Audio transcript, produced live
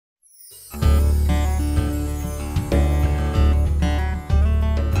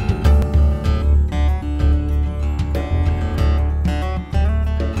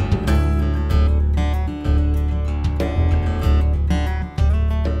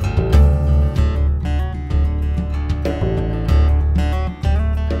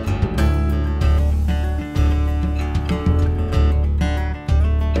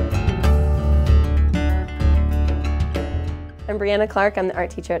Brianna Clark. I'm the art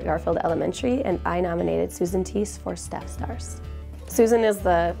teacher at Garfield Elementary, and I nominated Susan Thies for Staff Stars. Susan is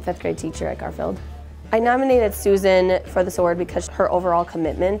the 5th grade teacher at Garfield. I nominated Susan for this award because her overall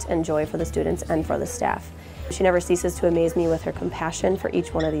commitment and joy for the students and for the staff. She never ceases to amaze me with her compassion for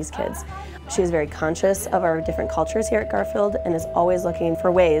each one of these kids. She is very conscious of our different cultures here at Garfield and is always looking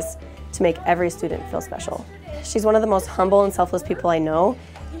for ways to make every student feel special. She's one of the most humble and selfless people I know.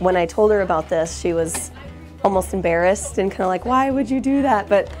 When I told her about this, she was almost embarrassed and kind of like, why would you do that?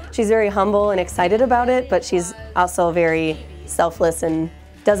 But she's very humble and excited about it, but she's also very selfless and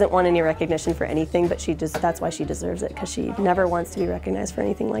doesn't want any recognition for anything, but that's why she deserves it, because she never wants to be recognized for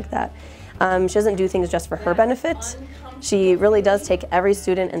anything like that. She doesn't do things just for her benefit. She really does take every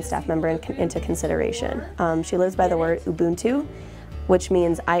student and staff member into consideration. She lives by the word Ubuntu, which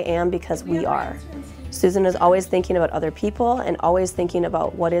means I am because we are. Susan is always thinking about other people and always thinking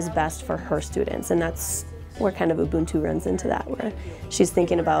about what is best for her students, and that's where kind of Ubuntu runs into that, where she's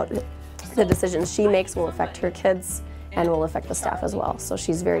thinking about the decisions she makes will affect her kids and will affect the staff as well. So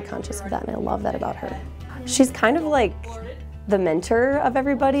she's very conscious of that, and I love that about her. She's kind of like the mentor of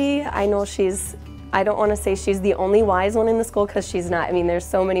everybody. I know I don't want to say she's the only wise one in the school, because she's not. I mean, there's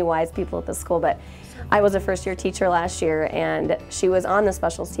so many wise people at the school, but I was a first-year teacher last year, and she was on the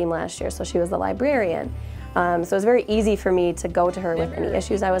specials team last year, so she was the librarian. So it was very easy for me to go to her with any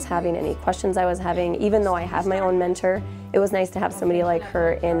issues I was having, any questions I was having. Even though I have my own mentor, it was nice to have somebody like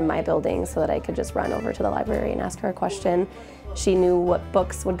her in my building so that I could just run over to the library and ask her a question. She knew what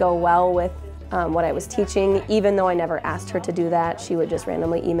books would go well with what I was teaching. Even though I never asked her to do that, she would just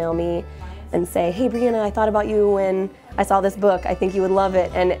randomly email me and say, hey Brianna, I thought about you when I saw this book. I think you would love it.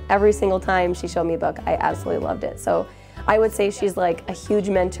 And every single time she showed me a book, I absolutely loved it. So I would say she's like a huge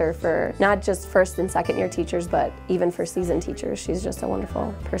mentor for not just 1st and 2nd year teachers, but even for seasoned teachers. She's just a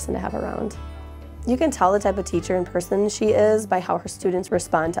wonderful person to have around. You can tell the type of teacher and person she is by how her students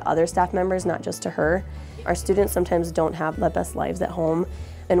respond to other staff members, not just to her. Our students sometimes don't have the best lives at home,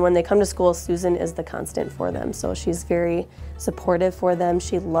 and when they come to school, Susan is the constant for them. So she's very supportive for them.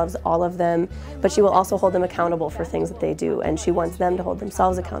 She loves all of them, but she will also hold them accountable for things that they do, and she wants them to hold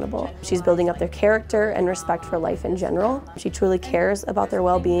themselves accountable. She's building up their character and respect for life in general. She truly cares about their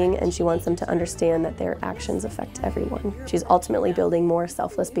well-being, and she wants them to understand that their actions affect everyone. She's ultimately building more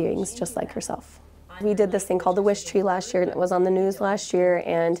selfless beings just like herself. We did this thing called the Wish Tree last year, and it was on the news last year,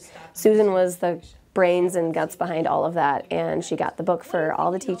 and Susan was the brains and guts behind all of that, and she got the book for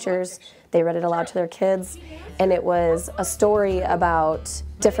all the teachers. They read it aloud to their kids, and it was a story about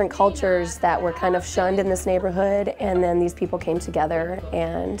different cultures that were kind of shunned in this neighborhood, and then these people came together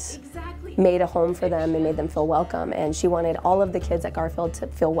and made a home for them and made them feel welcome, and she wanted all of the kids at Garfield to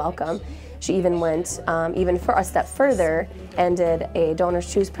feel welcome. She even went even for a step further and did a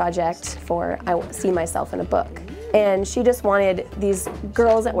Donors Choose project for I See Myself in a Book. And she just wanted these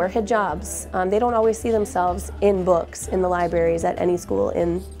girls that wear hijabs. They don't always see themselves in books in the libraries at any school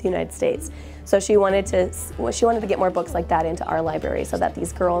in the United States. So she wanted to get more books like that into our library so that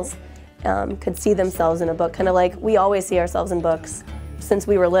these girls could see themselves in a book, kind of like we always see ourselves in books. Since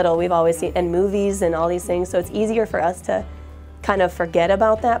we were little, we've always seen in movies and all these things, so it's easier for us to kind of forget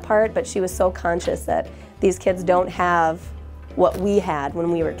about that part, but she was so conscious that these kids don't have what we had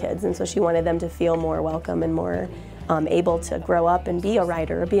when we were kids, and so she wanted them to feel more welcome and more able to grow up and be a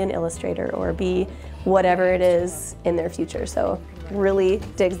writer or be an illustrator or be whatever it is in their future. So really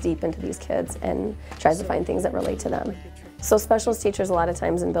digs deep into these kids and tries to find things that relate to them. So specials teachers a lot of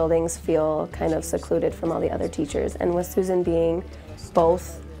times in buildings feel kind of secluded from all the other teachers, and with Susan being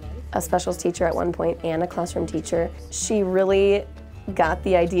both a specials teacher at one point and a classroom teacher, she really got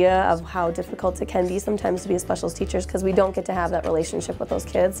the idea of how difficult it can be sometimes to be a specials teacher, because we don't get to have that relationship with those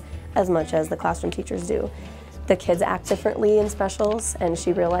kids as much as the classroom teachers do. The kids act differently in specials, and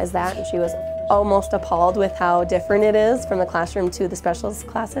she realized that, and she was almost appalled with how different it is from the classroom to the specials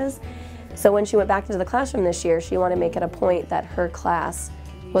classes. So when she went back into the classroom this year, she wanted to make it a point that her class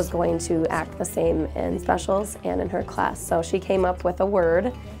was going to act the same in specials and in her class. So she came up with a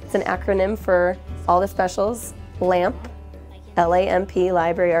word. It's an acronym for all the specials, LAMP, L-A-M-P,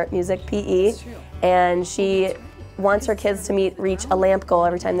 Library, Art, Music, P-E, and she wants her kids to reach a LAMP goal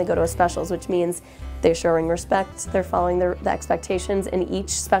every time they go to a specials, which means they're showing respect, they're following the expectations in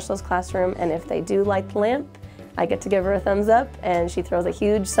each specials classroom, and if they do light the lamp, I get to give her a thumbs up, and she throws a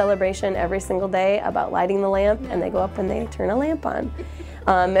huge celebration every single day about lighting the lamp, and they go up and they turn a lamp on.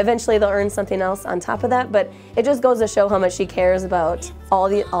 Eventually they'll earn something else on top of that, but it just goes to show how much she cares about all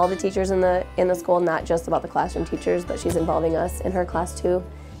the teachers in the school, not just about the classroom teachers, but she's involving us in her class too,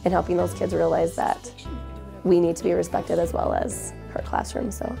 and helping those kids realize that we need to be respected as well as her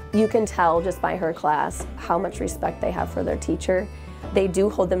classroom. So you can tell just by her class how much respect they have for their teacher. They do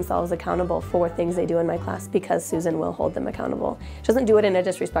hold themselves accountable for things they do in my class because Susan will hold them accountable. She doesn't do it in a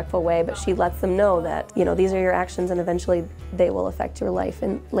disrespectful way, but she lets them know that, you know, these are your actions and eventually they will affect your life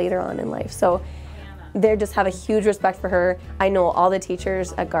and later on in life. So they just have a huge respect for her. I know all the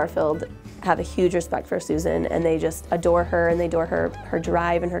teachers at Garfield have a huge respect for Susan, and they just adore her, and they adore her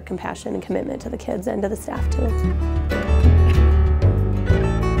drive and her compassion and commitment to the kids and to the staff too.